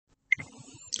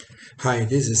Hi,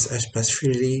 this is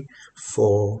especially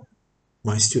for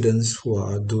my students who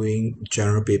are doing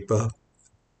general paper,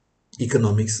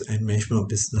 economics and management of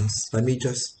business. Let me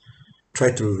just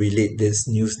try to relate this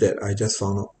news that I just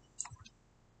found out.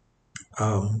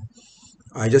 Um,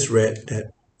 I just read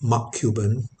that Mark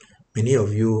Cuban, many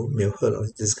of you may have heard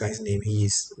of this guy's name. He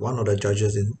is one of the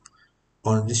judges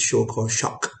on this show called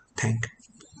Shark Tank.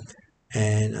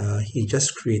 And he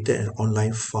just created an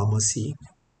online pharmacy,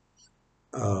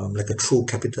 like a true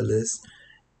capitalist.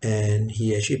 And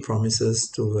he actually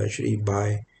promises to actually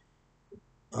buy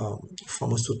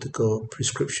pharmaceutical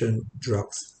prescription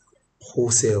drugs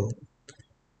wholesale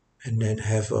and then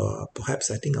have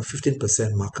perhaps I think a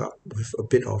 15% markup with a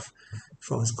bit of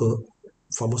pharmaceutical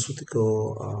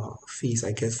fees,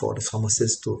 I guess, for the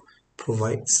pharmacist to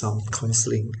provide some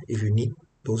counseling if you need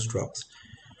those drugs.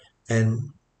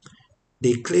 And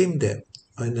they claim that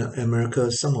in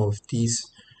America, some of these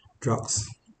drugs,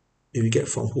 if you get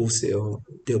from wholesale,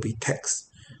 they'll be taxed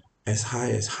as high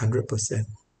as 100%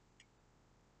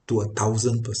 to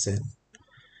 1,000%.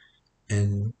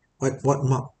 And what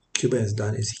Mark Cuban has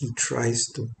done is he tries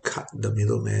to cut the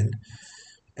middleman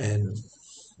and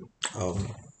um,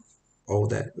 all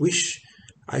that, which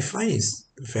I find is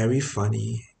very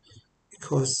funny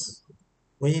because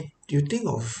when you think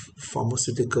of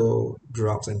pharmaceutical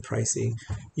drugs and pricing,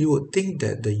 you would think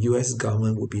that the US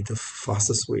government would be the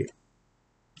fastest way.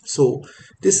 So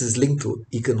this is linked to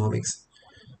economics.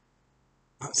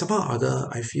 Somehow or other,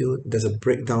 I feel there's a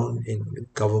breakdown in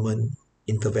government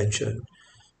intervention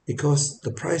because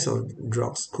the price of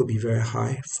drugs could be very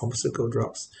high, pharmaceutical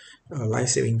drugs,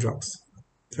 life-saving drugs,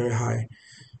 very high.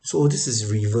 So this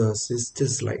is reverse. It's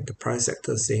just like the price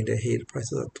sector saying that hey, the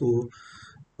prices are too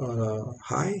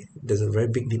high. There's a very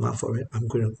big demand for it. I'm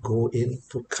going to go in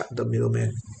to cut the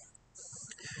middleman.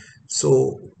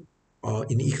 So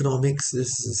in economics,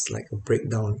 this is like a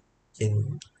breakdown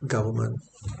in government,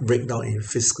 breakdown in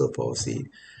fiscal policy,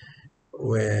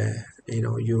 where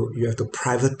you have to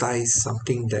privatize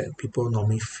something that people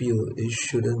normally feel it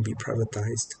shouldn't be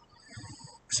privatized,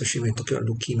 especially when talking about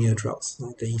leukemia drugs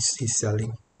that he's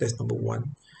selling. That's number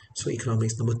one. So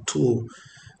economics. Number two,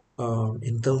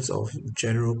 in terms of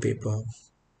general paper,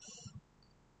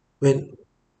 when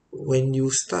when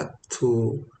you start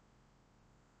to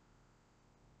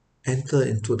enter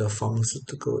into the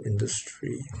pharmaceutical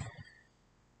industry,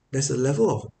 there's a level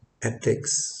of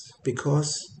ethics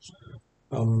because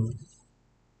um,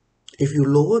 if you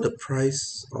lower the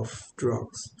price of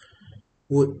drugs,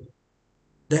 would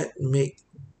that make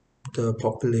the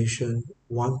population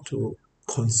want to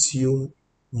consume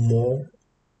more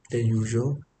than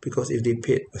usual? Because if they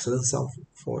paid a certain sum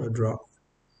for a drug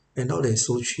and now they're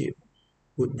so cheap,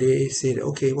 would they say that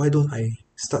okay, why don't I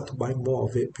start to buy more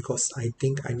of it because I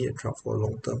think I need a drug for a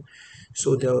long term?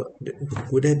 So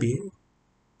would there be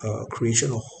a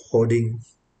creation of hoarding?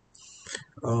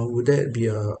 Would that be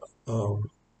a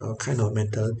kind of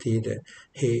mentality that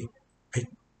hey, I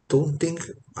don't think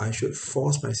I should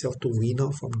force myself to wean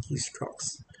out from these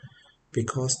drugs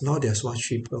because now they're so much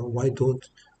cheaper. Why don't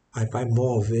I buy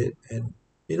more of it and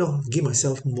give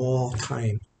myself more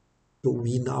time to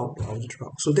wean out of the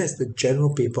drug? So that's the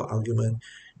general paper argument.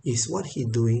 Is what he's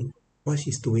doing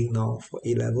now for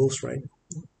A levels, right?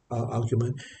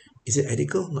 Argument. Is it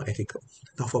ethical? Not ethical.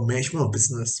 Now for management of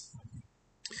business,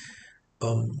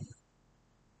 um,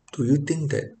 do you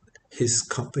think that his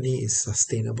company is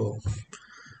sustainable?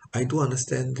 I do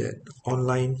understand that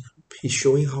online. He's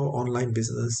showing how online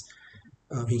business.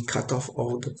 He cut off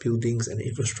all the buildings and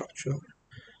infrastructure,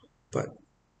 but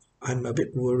I'm a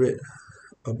bit worried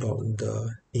about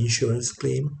the insurance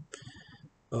claim.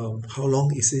 How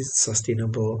long is it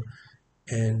sustainable?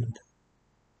 And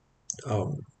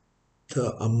um,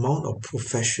 the amount of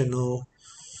professional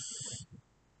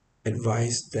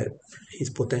advice that his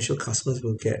potential customers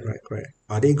will get, right?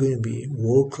 Are they going to be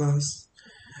world class?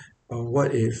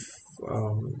 What if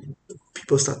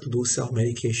people start to do self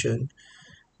medication?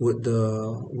 Would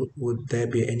there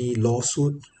be any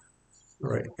lawsuit,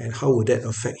 right? And how would that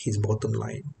affect his bottom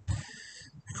line?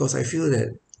 Because I feel that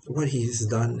what he's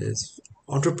done is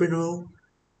entrepreneurial,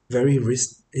 very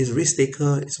risk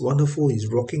taker. It's wonderful. He's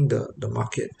rocking the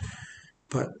market.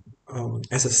 But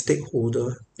as a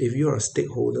stakeholder, if you're a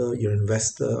stakeholder, you're an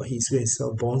investor, he's going to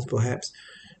sell bonds perhaps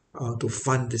to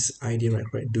fund this idea,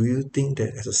 right? Do you think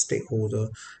that as a stakeholder,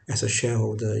 as a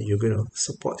shareholder, you're going to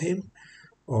support him,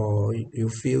 or you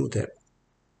feel that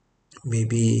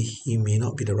maybe he may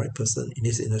not be the right person in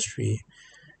this industry,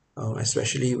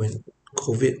 especially when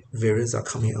COVID variants are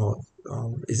coming out?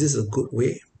 Is this a good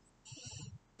way?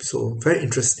 So very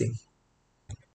interesting.